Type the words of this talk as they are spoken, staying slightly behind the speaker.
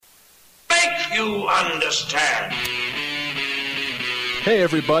make you understand. Hey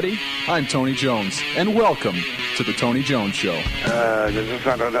everybody, I'm Tony Jones, and welcome to the Tony Jones Show. It's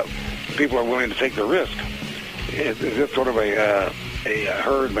not enough. People are willing to take the risk. It's just sort of a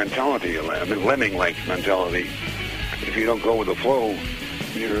herd mentality, a lemming-like mentality. If you don't go with the flow,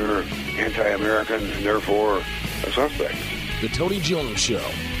 you're anti-American and therefore a suspect. The Tony Jones Show,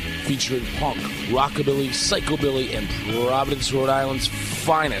 featuring punk, rockabilly, psychobilly, and Providence, Rhode Island's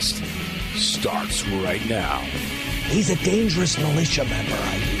finest, starts right now. He's a dangerous militia member,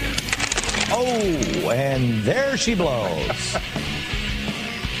 I hear. Oh, and there she blows.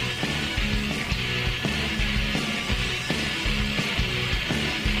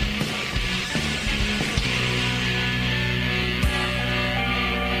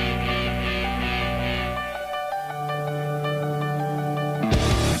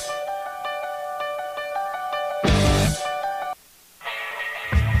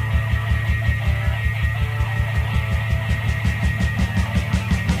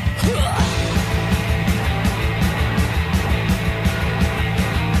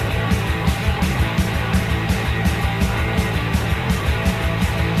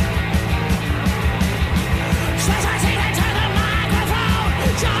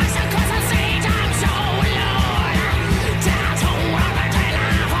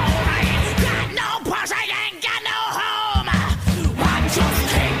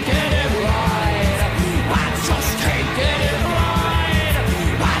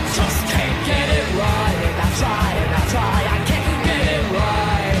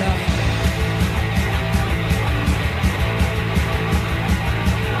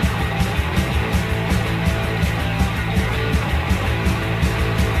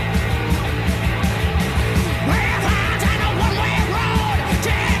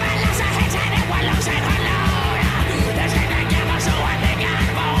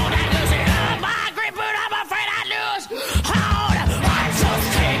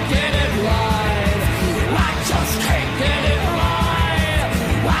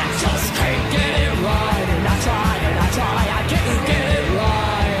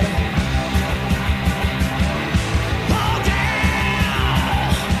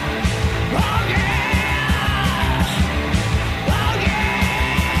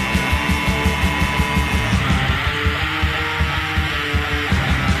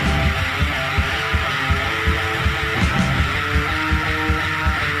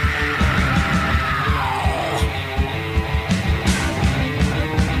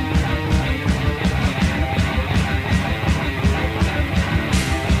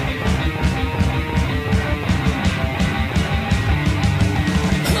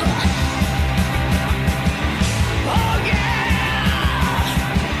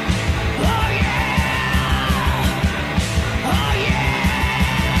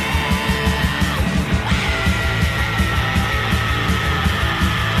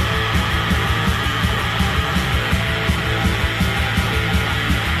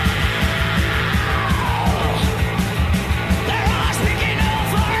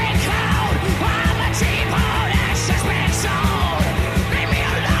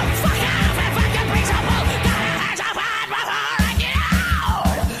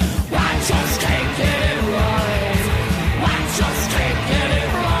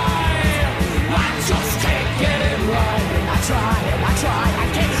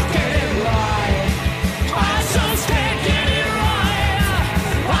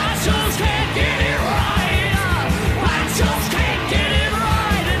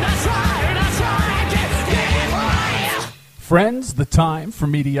 Friends, the time for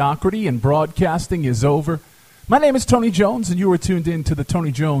mediocrity and broadcasting is over. My name is Tony Jones, and you are tuned in to the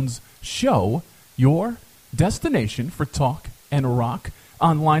Tony Jones Show, your destination for talk and rock.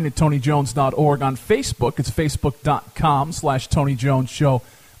 Online at TonyJones.org. On Facebook, it's Facebook.com/Tony Jones Show.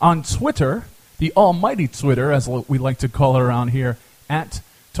 On Twitter, the almighty Twitter, as we like to call it around here, at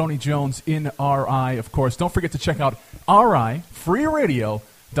Tony Jones in RI, of course. Don't forget to check out RI,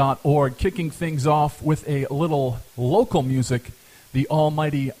 freeradio.org, kicking things off with a little local music. The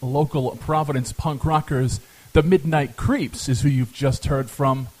almighty local Providence punk rockers, the Midnight Creeps, is who you've just heard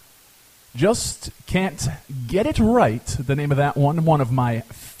from. Just Can't Get It Right, the name of that one of my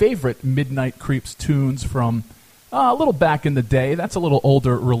favorite Midnight Creeps tunes from a little back in the day. That's a little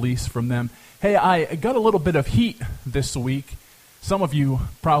older release from them. Hey, I got a little bit of heat this week. Some of you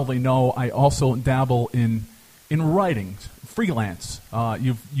probably know I also dabble in writing, freelance.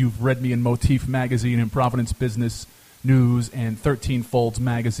 You've read me in Motif Magazine and Providence Business News and 13 Folds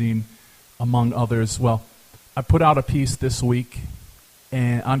Magazine, among others. Well, I put out a piece this week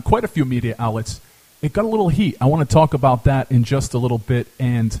and on quite a few media outlets. It got a little heat. I want to talk about that in just a little bit.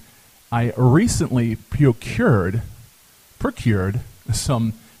 And I recently procured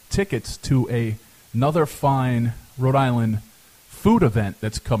some tickets to another fine Rhode Island food event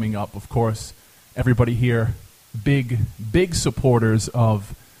that's coming up. Of course, everybody here, big supporters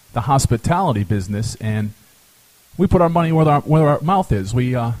of the hospitality business, and we put our money where our mouth is.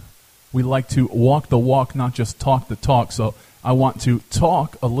 We like to walk the walk, not just talk the talk. So I want to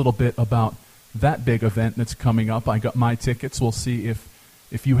talk a little bit about that big event that's coming up. I got my tickets. We'll see if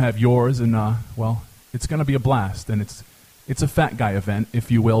you have yours, and well, it's going to be a blast. And it's a fat guy event, if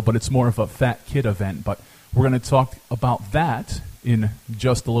you will, but it's more of a fat kid event. But we're going to talk about that in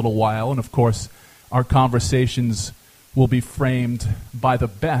just a little while, and of course, our conversations will be framed by the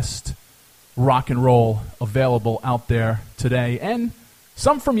best rock and roll available out there today, and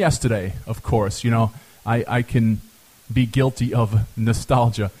some from yesterday, of course. You know, I can be guilty of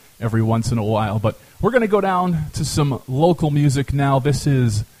nostalgia every once in a while, but we're going to go down to some local music now. This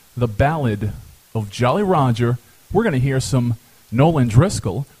is the Ballad of Jolly Roger. We're going to hear some Nolan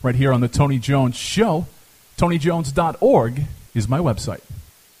Driscoll right here on the Tony Jones Show. TonyJones.org is my website.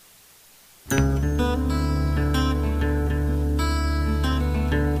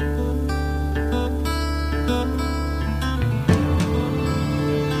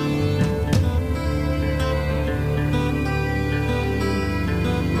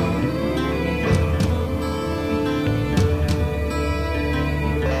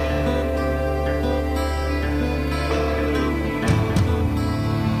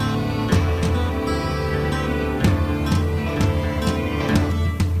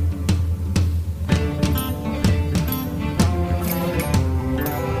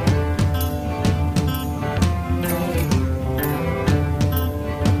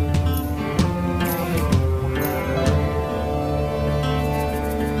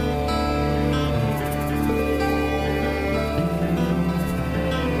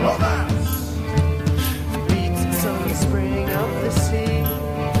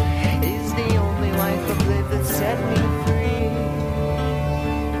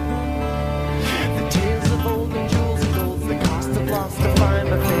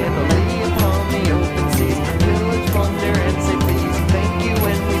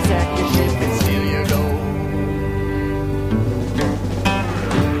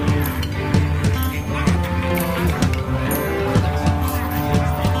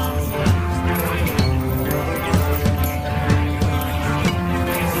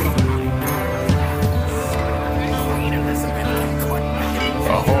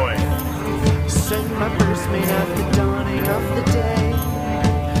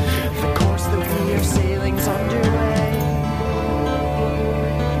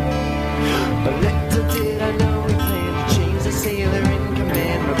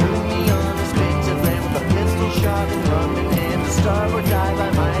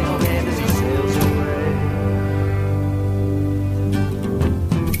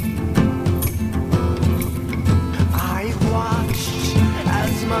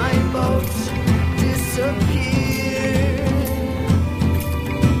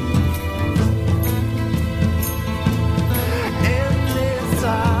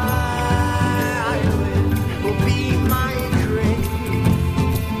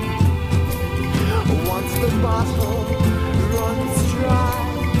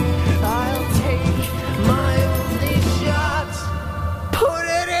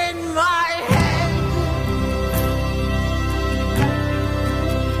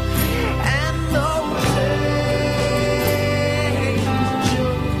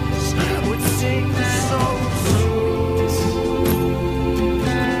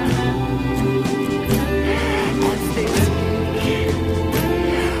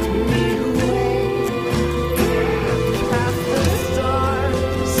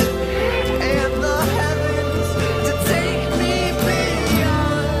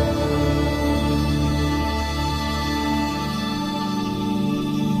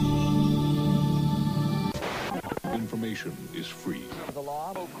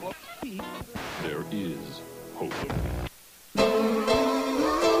 There is hope.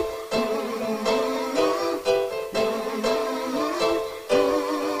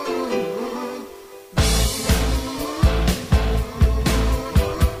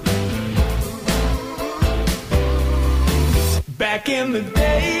 Back in the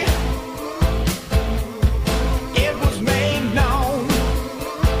day, it was made known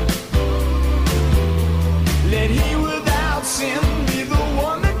that he without sin be the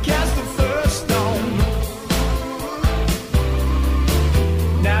one that cast the first stone.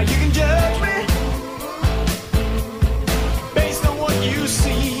 Now you can judge me based on what you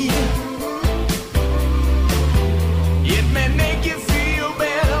see. It may make you feel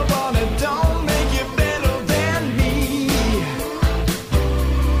better, but it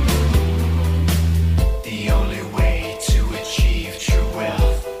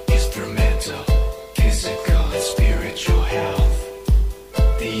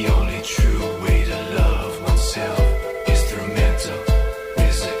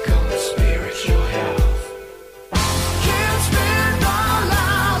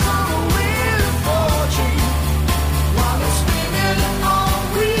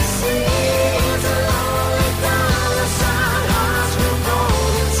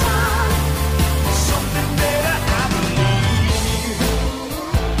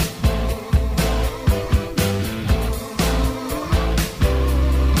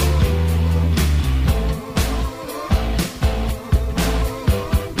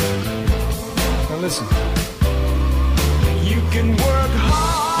Listen, you can work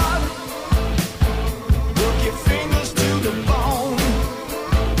hard, work your fingers to the bone,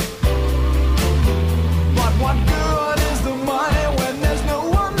 but what good is the money when there's no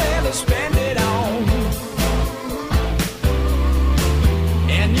one there to spend it on?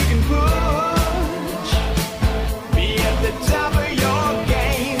 And you can push, be at the top of your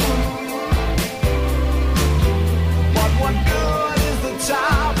game, but what good is the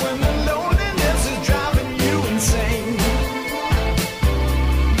top when the loneliness is driving you insane?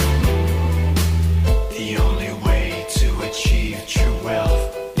 The only way to achieve true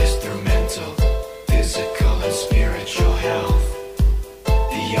wealth is through mental, physical, and spiritual health.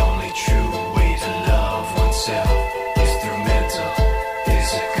 The only true way to love oneself is through mental,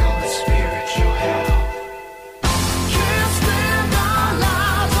 physical, and spiritual health. Can't spend our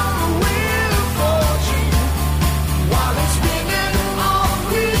lives on the wheel of fortune while it's spinning. All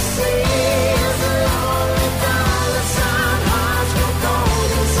we see is a lonely dollar sign, hearts go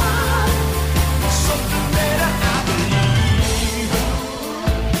cold inside. Something better, I believe.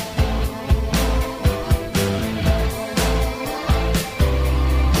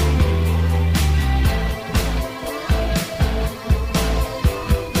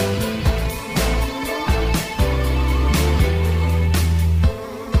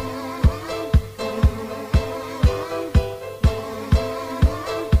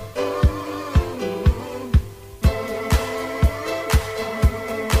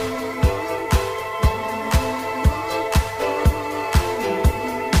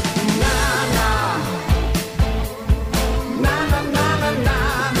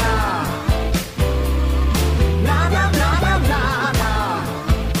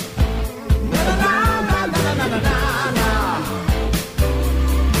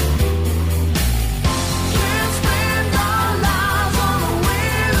 Can't spend our lives on the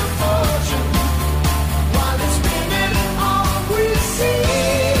wheel of fortune while it's spinning. All we see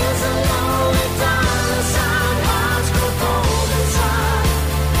is a lonely dollar sign, hearts go cold inside.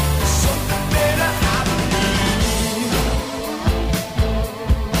 Something better, I believe.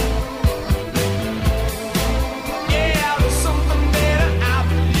 Yeah, there's something better, I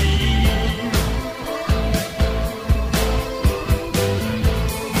believe.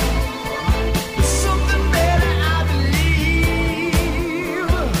 There's something better, I believe.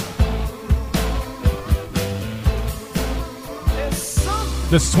 There's something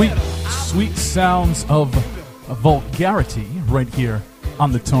The sweet, better, I sweet sounds of vulgarity right here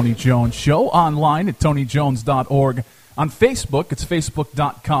on the Tony Jones Show. Online at TonyJones.org. On Facebook, it's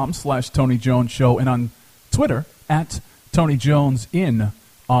Facebook.com/Tony Jones Show. And on Twitter, at Tony Jones in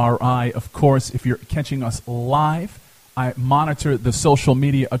RI. Of course, if you're catching us live, I monitor the social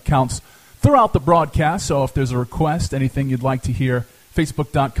media accounts throughout the broadcast. So if there's a request, anything you'd like to hear,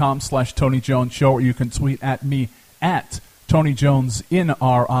 Facebook.com/Tony Jones Show, or you can tweet at me at Tony Jones in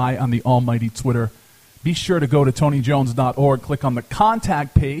RI on the almighty Twitter. Be sure to go to TonyJones.org, click on the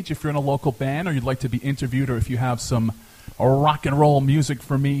contact page if you're in a local band or you'd like to be interviewed, or if you have some rock and roll music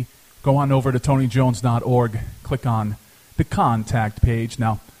for me, go on over to TonyJones.org, click on the contact page.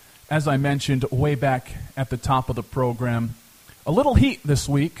 Now, as I mentioned way back at the top of the program, a little heat this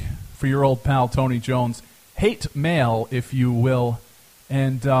week for your old pal Tony Jones. Hate mail, if you will,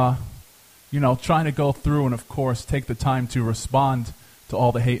 and trying to go through and, of course, take the time to respond to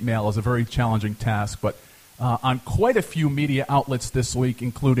all the hate mail is a very challenging task. But on quite a few media outlets this week,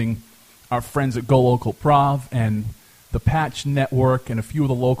 including our friends at Go Local Prov and the Patch Network and a few of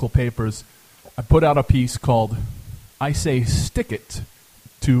the local papers, I put out a piece called I Say Stick It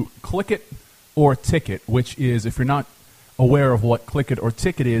to Click It or Ticket, which is, if you're not aware of what Click It or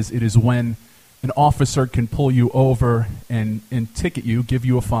Ticket is, it is when an officer can pull you over and ticket you, give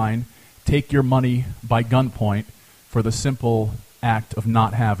you a fine, take your money by gunpoint for the simple act of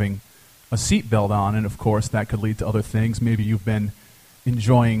not having a seatbelt on. And, of course, that could lead to other things. Maybe you've been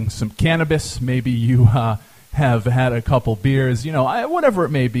enjoying some cannabis. Maybe you have had a couple beers. Whatever it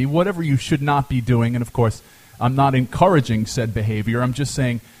may be, whatever you should not be doing. And, of course, I'm not encouraging said behavior. I'm just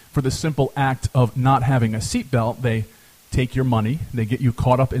saying for the simple act of not having a seatbelt, they take your money. They get you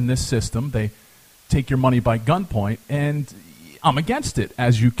caught up in this system. They take your money by gunpoint, and I'm against it,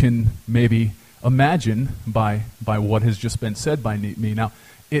 as you can maybe imagine by what has just been said by me. Now,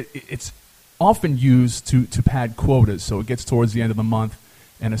 it's often used to pad quotas, so it gets towards the end of the month,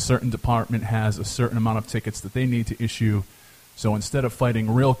 and a certain department has a certain amount of tickets that they need to issue. So instead of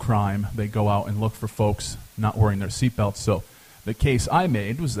fighting real crime, they go out and look for folks not wearing their seatbelts. So the case I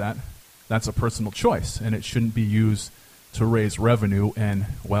made was that that's a personal choice, and it shouldn't be used to raise revenue. And,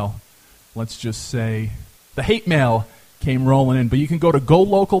 well, let's just say the hate mail came rolling in. But you can go to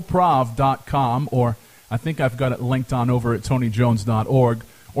golocalprov.com, or I think I've got it linked on over at tonyjones.org,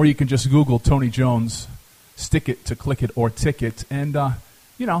 or you can just Google Tony Jones, stick it to click it or ticket, and, I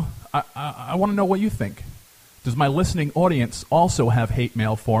want to know what you think. Does my listening audience also have hate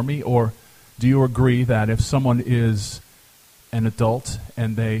mail for me, or do you agree that if someone is an adult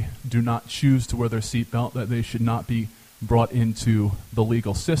and they do not choose to wear their seatbelt, that they should not be brought into the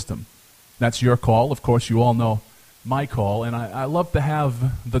legal system? That's your call. Of course, you all know my call, and I love to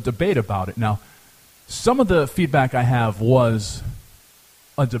have the debate about it. Now, some of the feedback I have was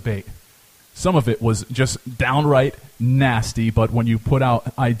a debate. Some of it was just downright nasty, but when you put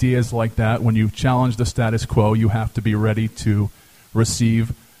out ideas like that, when you challenge the status quo, you have to be ready to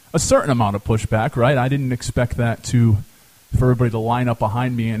receive a certain amount of pushback, right? I didn't expect that for everybody to line up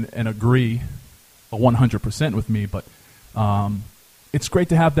behind me and agree 100% with me, but it's great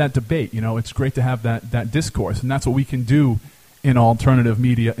to have that debate. It's great to have that discourse, and that's what we can do in alternative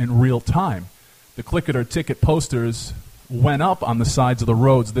media in real time. The click it or ticket posters went up on the sides of the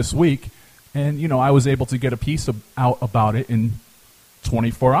roads this week, and, I was able to get a piece out about it in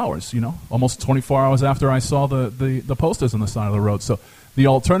 24 hours, almost 24 hours after I saw the posters on the side of the road. So the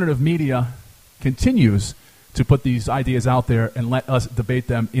alternative media continues to put these ideas out there and let us debate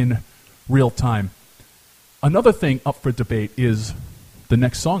them in real time. Another thing up for debate is the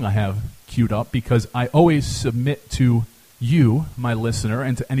next song I have queued up, because I always submit to you, my listener,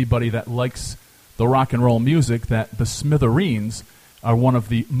 and to anybody that likes the rock and roll music, that the Smithereens are one of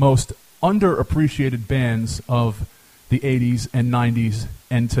the most underappreciated bands of the 80s and 90s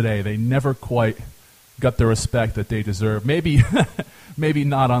and today. They never quite got the respect that they deserve. Maybe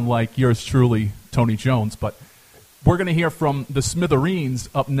not unlike yours truly, Tony Jones, but we're going to hear from the Smithereens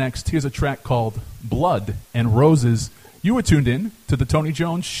up next. Here's a track called Blood and Roses. You were tuned in to the Tony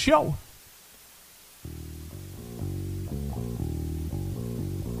Jones Show.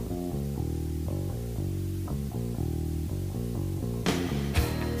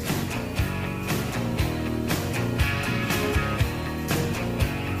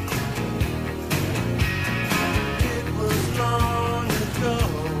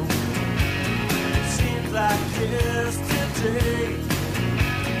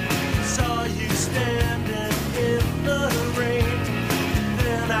 Saw you standing in the rain,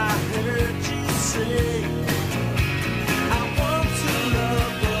 then I heard you say, I want to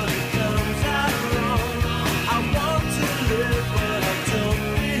love but it comes out wrong, I want to live but I don't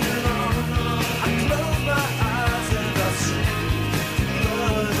belong, I close my eyes and I see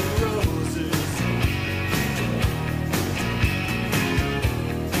blood and roses.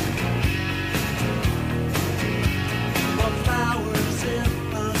 Well, flowers in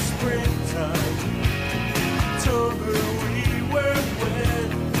the springtime, October we were wed,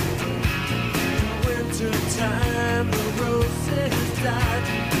 winter time the roses died,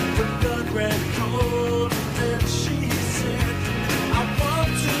 the blood ran cold, and then she said, I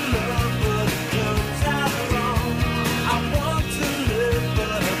want to love but it comes out wrong, I want to live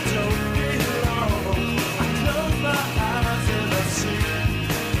but I don't belong, I close my eyes and I see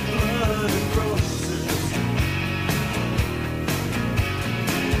blood and roses.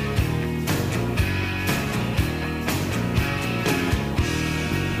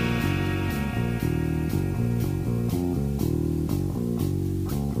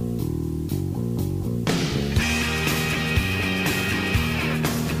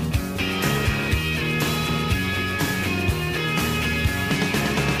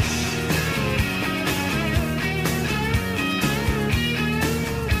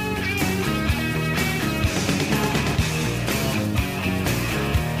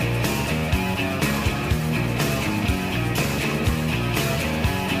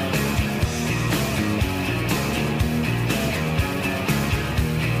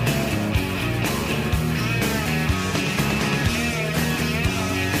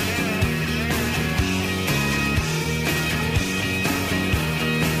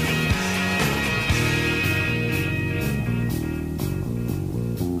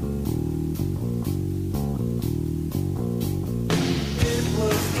 It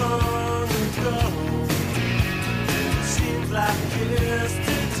was long ago, seems like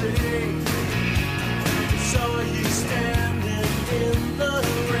yesterday. Saw you standing in the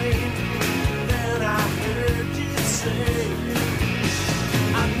rain, then I heard you say,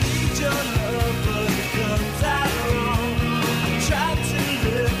 I need your love but it comes out wrong, I try to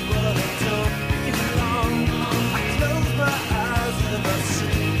live but I don't belong, I close my eyes and I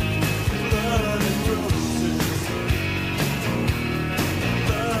see blood and roses.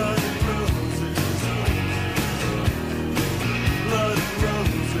 Blood and roses, blood and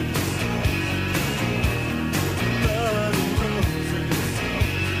roses.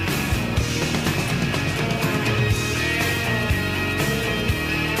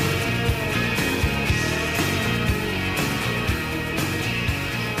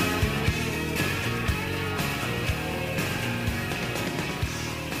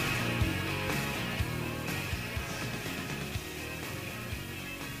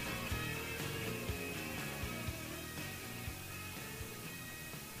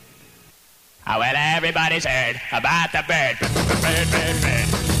 Well, everybody's heard about the bird. Bird, bird, bird.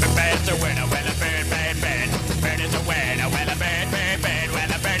 The bird's a winner. Well, a bird, bird, bird. Bird is a winner. Well, a bird, bird, bird. Well,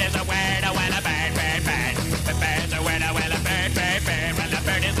 a bird is a winner. Well, a bird, bird, bird. The bird's a winner. Well, a bird, bird, bird. Well, a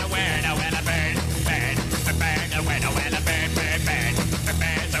bird is a winner. Well, a bird, bird. The bird's a winner. Well, a bird, bird, bird. The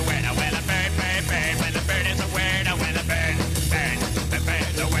bird's a winner. Well, a bird, bird, bird. Well, the bird is a winner. Well, a bird, bird. The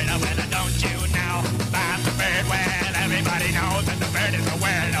bird's a winner. Well, don't you know about the bird? Well, everybody knows that the bird is a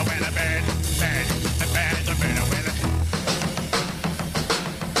winner. Well, a bird, bird. The bird's a winner.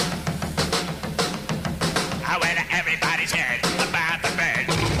 Well, everybody's heard about the bird.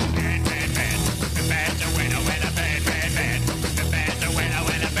 Bird, bird, bird. The bird's a winner. Well, a bird, bird, bird. The bird's a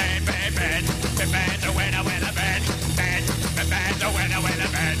winner. Well, a bird, bird, bird. The bird's a winner. Well, a bird, bird. The bird's a winner. Well, a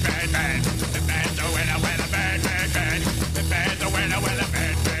bird, bird, bird. The bird's a winner. Well, a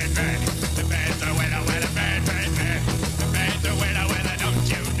bird, bird, bird. The bird's a winner. Well, a bird, bird, bird. The bird's a winner. Well, a bird, bird, bird. The bird's a winner. Well, don't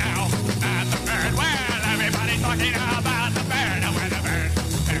you know about the bird? Well, everybody's talking about the bird. Well, the bird,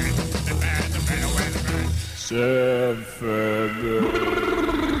 bird. The bird's a winner. Well, the bird.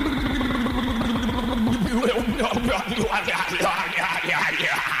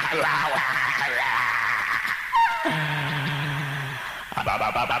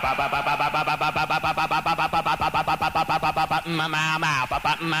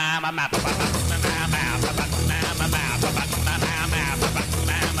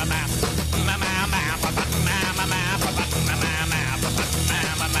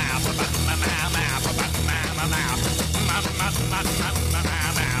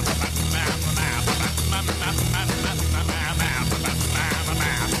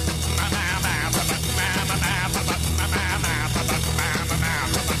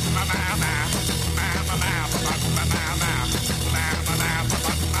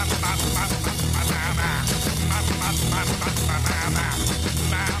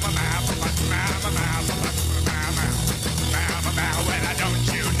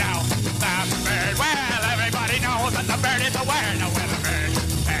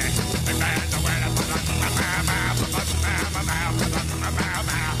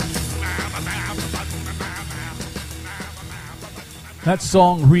 That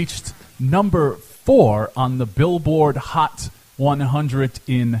song reached number 4 on the Billboard Hot 100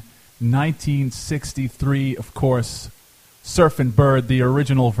 in 1963. Of course, Surfin' Bird, the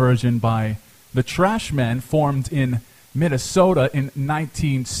original version by the Trashmen, formed in Minnesota in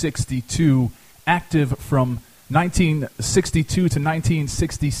 1962, active from 1962 to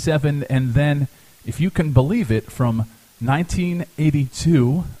 1967, and then, if you can believe it, from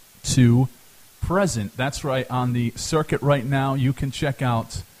 1982 to present. That's right, on the circuit right now, you can check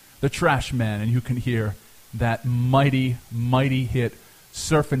out the Trashmen, and you can hear that mighty, mighty hit,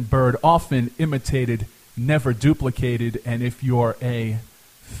 Surfin' Bird, often imitated, never duplicated, and if you're a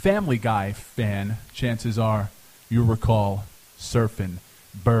Family Guy fan, chances are you recall Surfin'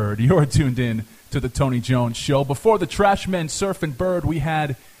 Bird. You're tuned in to the Tony Jones Show. Before the Trashmen, Surfin' Bird, we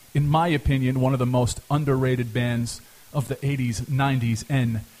had, in my opinion, one of the most underrated bands of the 80s, 90s,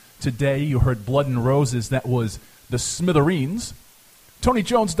 and today you heard Blood and Roses. That was the Smithereens.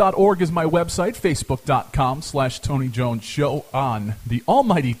 TonyJones.org is my website. Facebook.com/Tony Jones Show. On the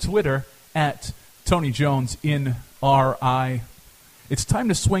almighty Twitter at Tony Jones in RI. It's time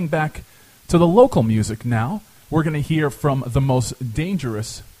to swing back to the local music now. We're going to hear from the most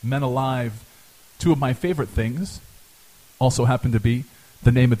dangerous men alive. Two of my favorite things also happen to be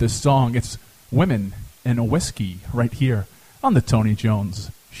the name of this song. It's Women and Whiskey right here on the Tony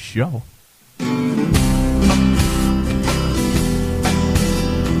Jones Show.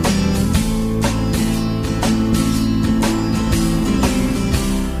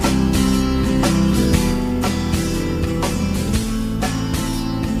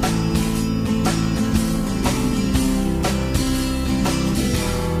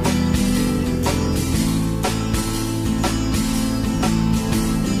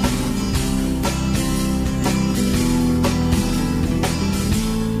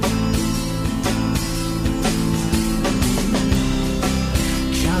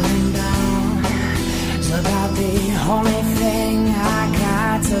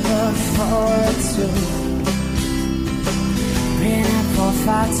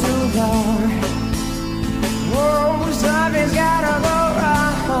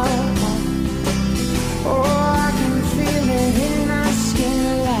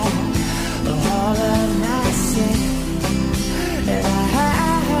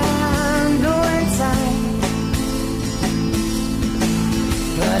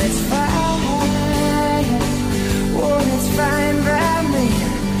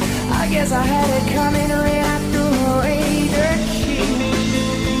 I had it coming right through the key.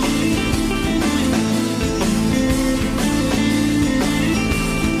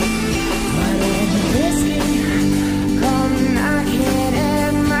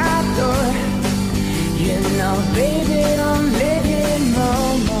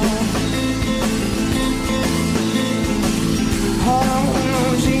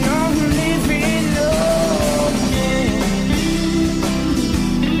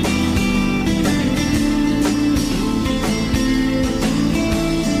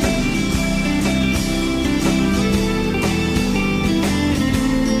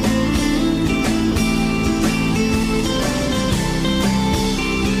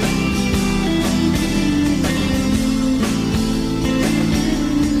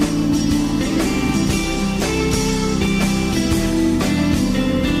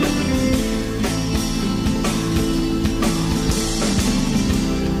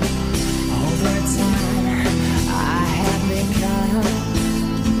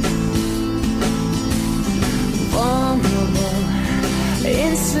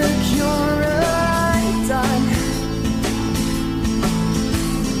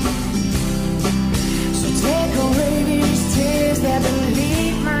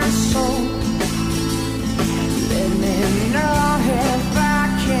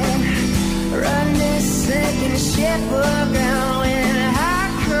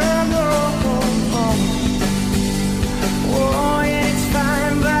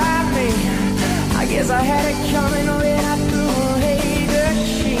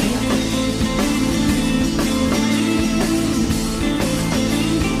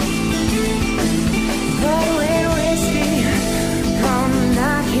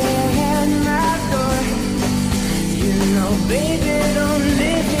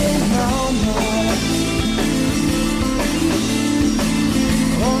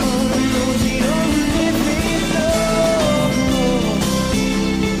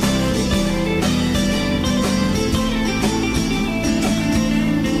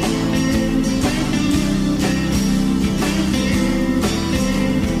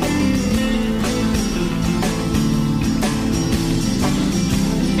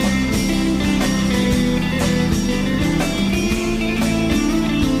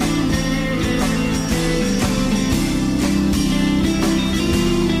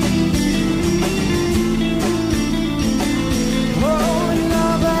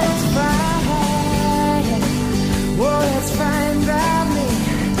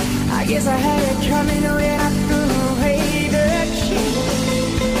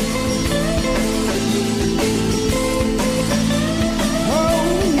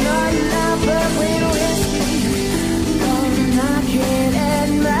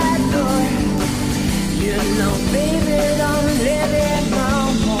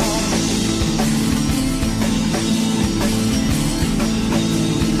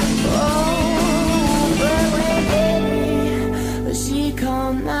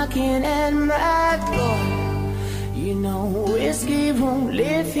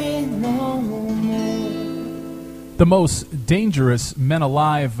 living no more. The most dangerous men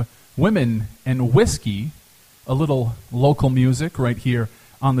alive, women and whiskey. A little local music right here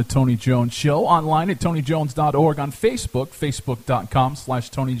on the Tony Jones Show. Online at TonyJones.org. On Facebook,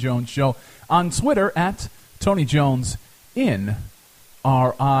 Facebook.com/Tony Jones Show. On Twitter at Tony Jones in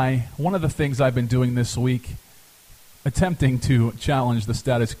RI. One of the things I've been doing this week, attempting to challenge the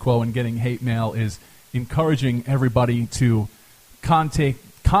status quo and getting hate mail, is encouraging everybody to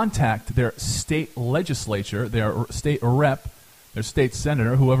contact their state legislature, their state rep, their state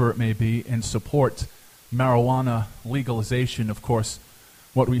senator, whoever it may be, and support marijuana legalization. Of course,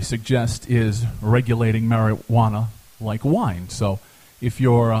 what we suggest is regulating marijuana like wine. So if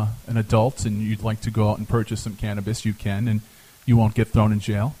you're an adult and you'd like to go out and purchase some cannabis, you can, and you won't get thrown in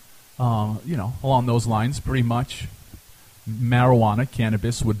jail. Along those lines, pretty much marijuana,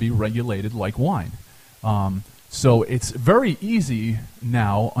 cannabis would be regulated like wine. So it's very easy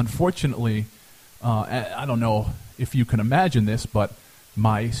now. Unfortunately, I don't know if you can imagine this, but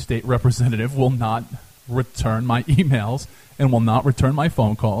my state representative will not return my emails and will not return my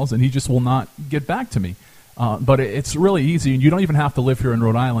phone calls, and he just will not get back to me. But it's really easy, and you don't even have to live here in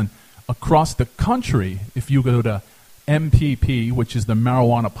Rhode Island. Across the country, if you go to MPP, which is the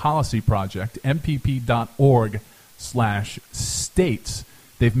Marijuana Policy Project, mpp.org/states,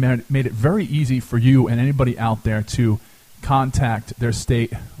 they've made it very easy for you and anybody out there to contact their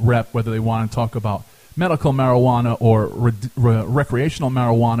state rep, whether they want to talk about medical marijuana or recreational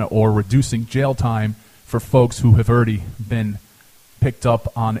marijuana or reducing jail time for folks who have already been picked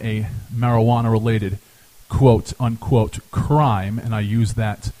up on a marijuana-related quote-unquote crime, and I use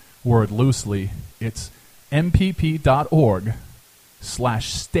that word loosely. It's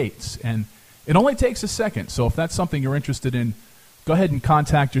mpp.org/states, and it only takes a second. So if that's something you're interested in, go ahead and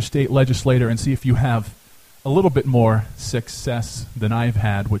contact your state legislator and see if you have a little bit more success than I've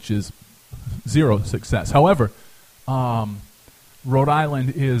had, which is zero success. However, Rhode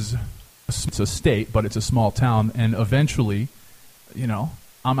Island it's a state, but it's a small town, and eventually,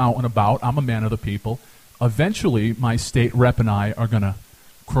 I'm out and about. I'm a man of the people. Eventually, my state rep and I are going to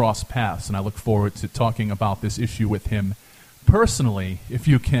cross paths, and I look forward to talking about this issue with him personally, if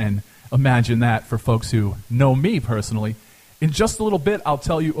you can imagine that for folks who know me personally. In just a little bit, I'll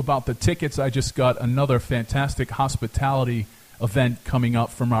tell you about the tickets. I just got another fantastic hospitality event coming up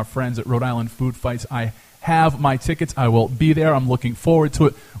from our friends at Rhode Island Food Fights. I have my tickets. I will be there. I'm looking forward to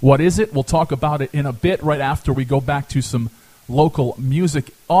it. What is it? We'll talk about it in a bit right after we go back to some local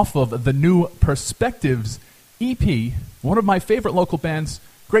music off of the new Perspectives EP. One of my favorite local bands,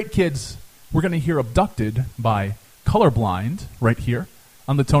 great kids. We're going to hear Abducted by Colorblind right here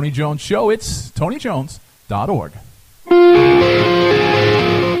on the Tony Jones Show. It's TonyJones.org.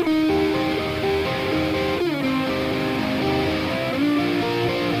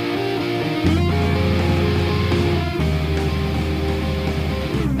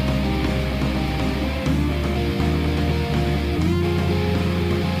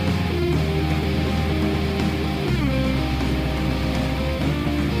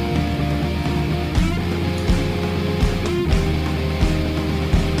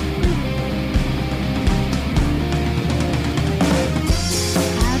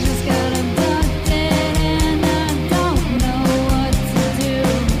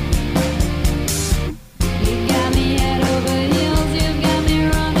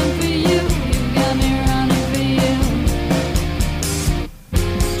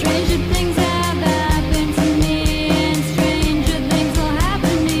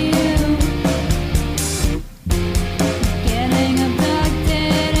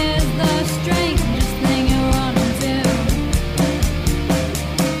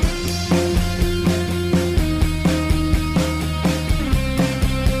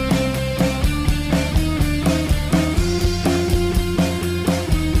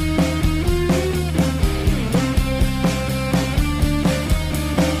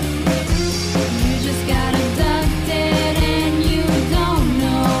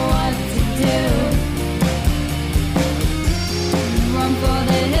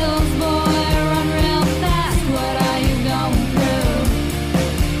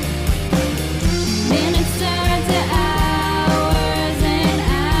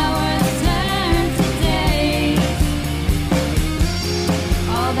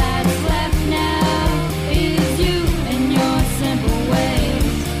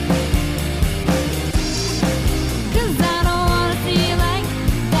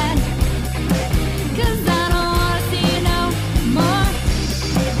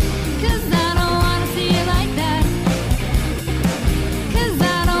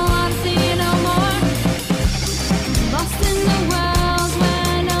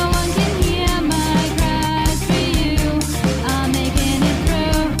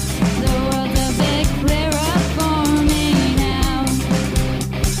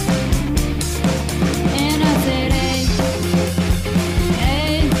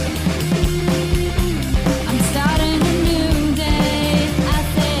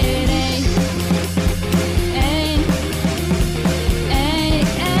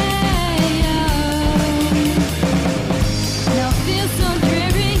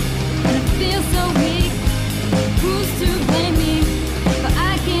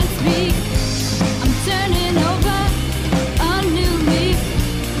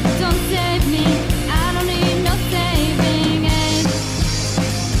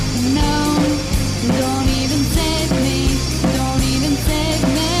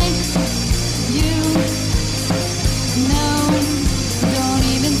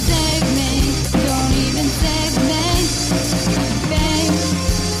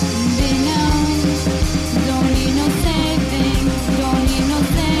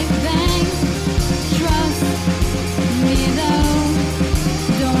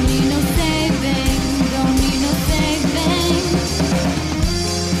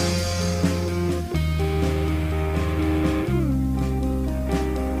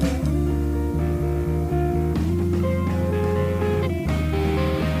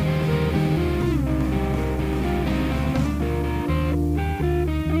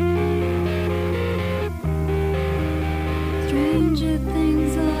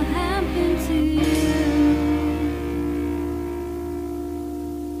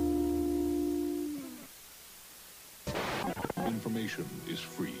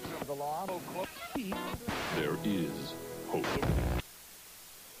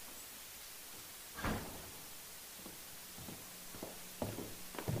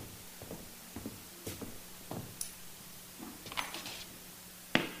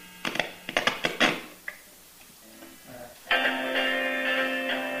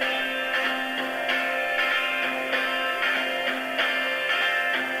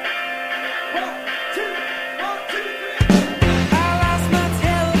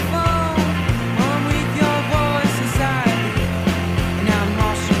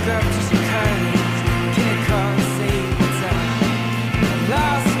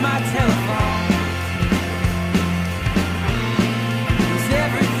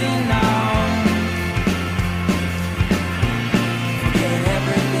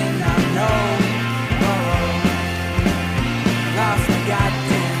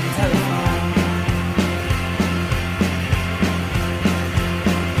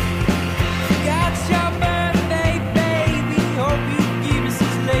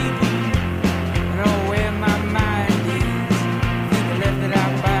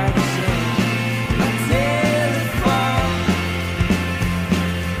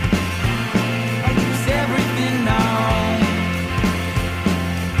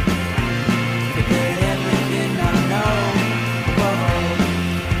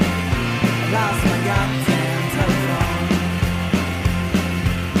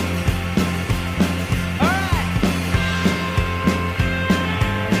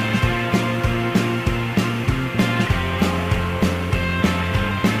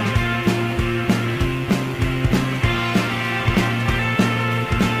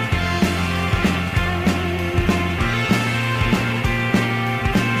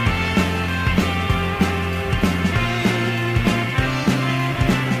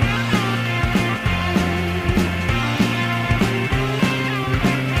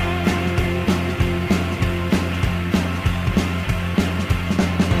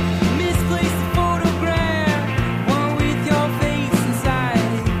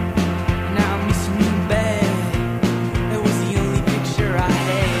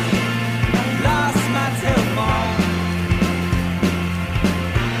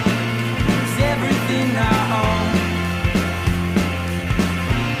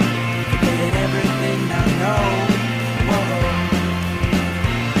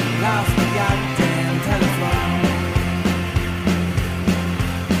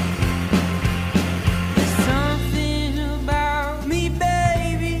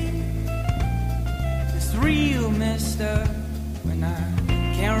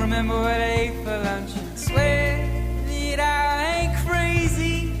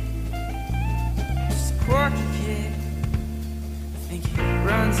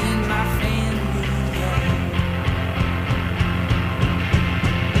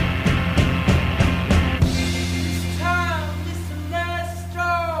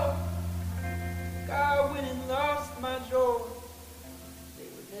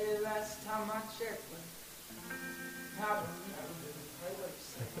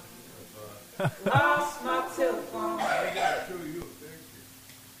 Lost my telephone.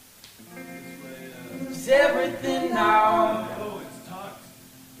 Lose everything now.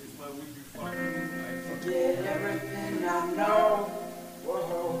 Forget everything I know.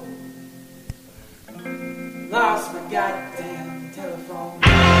 Whoa. Lost my goddamn telephone.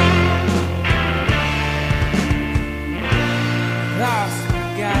 Lost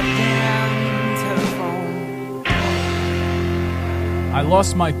my goddamn telephone. I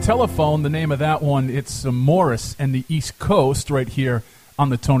lost my telephone. The name of that one, it's Morris and the East Coast right here on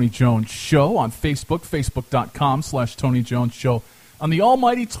the Tony Jones Show on Facebook, facebook.com/Tony Jones Show. On the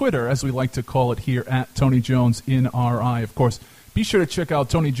almighty Twitter, as we like to call it here, at Tony Jones in RI. Of course, be sure to check out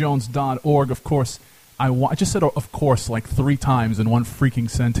TonyJones.org. Of course, I just said of course like 3 times in one freaking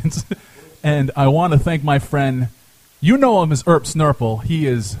sentence. And I want to thank my friend, you know him as Erp Snurple. He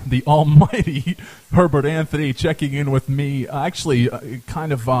is the almighty Herbert Anthony checking in with me, actually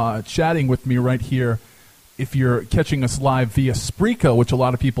kind of chatting with me right here. If you're catching us live via Spreaker, which a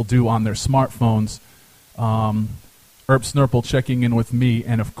lot of people do on their smartphones, Erp Snurple checking in with me.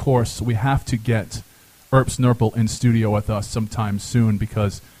 And, of course, we have to get Erp Snurple in studio with us sometime soon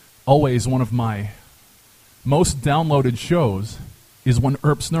because always one of my most downloaded shows is when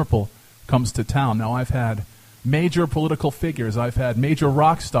Erp Snurple comes to town. Now, I've had major political figures, I've had major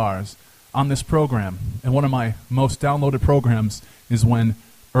rock stars on this program, and one of my most downloaded programs is when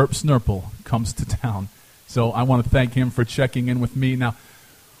Erp Snurple comes to town. So I want to thank him for checking in with me. Now,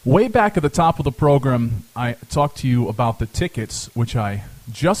 way back at the top of the program, I talked to you about the tickets, which I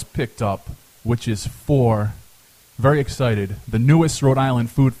just picked up, which is for, very excited, the newest Rhode Island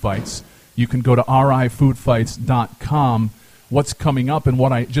food fights. You can go to rifoodfights.com. What's coming up and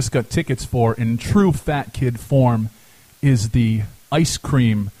what I just got tickets for in true fat kid form is the ice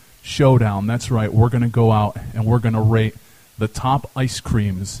cream showdown. That's right. We're going to go out and we're going to rate the top ice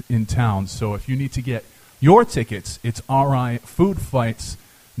creams in town. So if you need to get your tickets, it's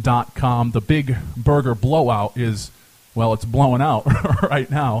rifoodfights.com. The big burger blowout is, well, it's blowing out right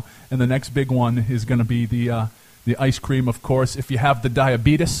now. And the next big one is going to be the ice cream, of course. If you have the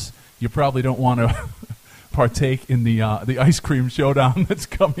diabetes, you probably don't want to partake in the ice cream showdown that's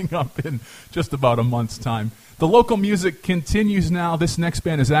coming up in just about a month's time. The local music continues now. This next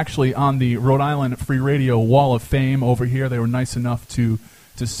band is actually on the Rhode Island Free Radio Wall of Fame over here. They were nice enough to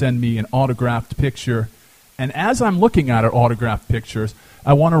send me an autographed picture. And as I'm looking at our autographed pictures,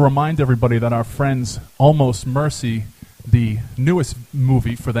 I want to remind everybody that our friends Almost Mercy, the newest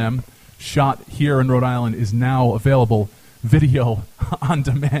movie for them, shot here in Rhode Island, is now available video on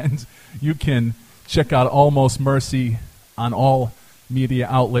demand. You can check out Almost Mercy on all media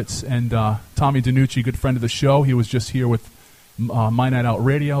outlets. And Tommy DiNucci, good friend of the show, he was just here with My Night Out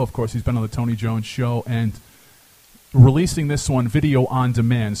Radio. Of course, he's been on the Tony Jones Show and releasing this one video on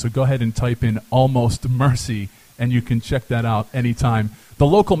demand. So go ahead and type in Almost Mercy, and you can check that out anytime. The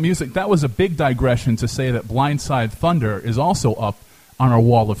local music, that was a big digression to say that Blindside Thunder is also up on our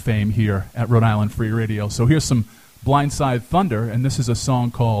Wall of Fame here at Rhode Island Free Radio. So here's some Blindside Thunder, and this is a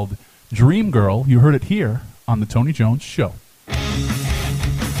song called Dream Girl. You heard it here on the Tony Jones Show.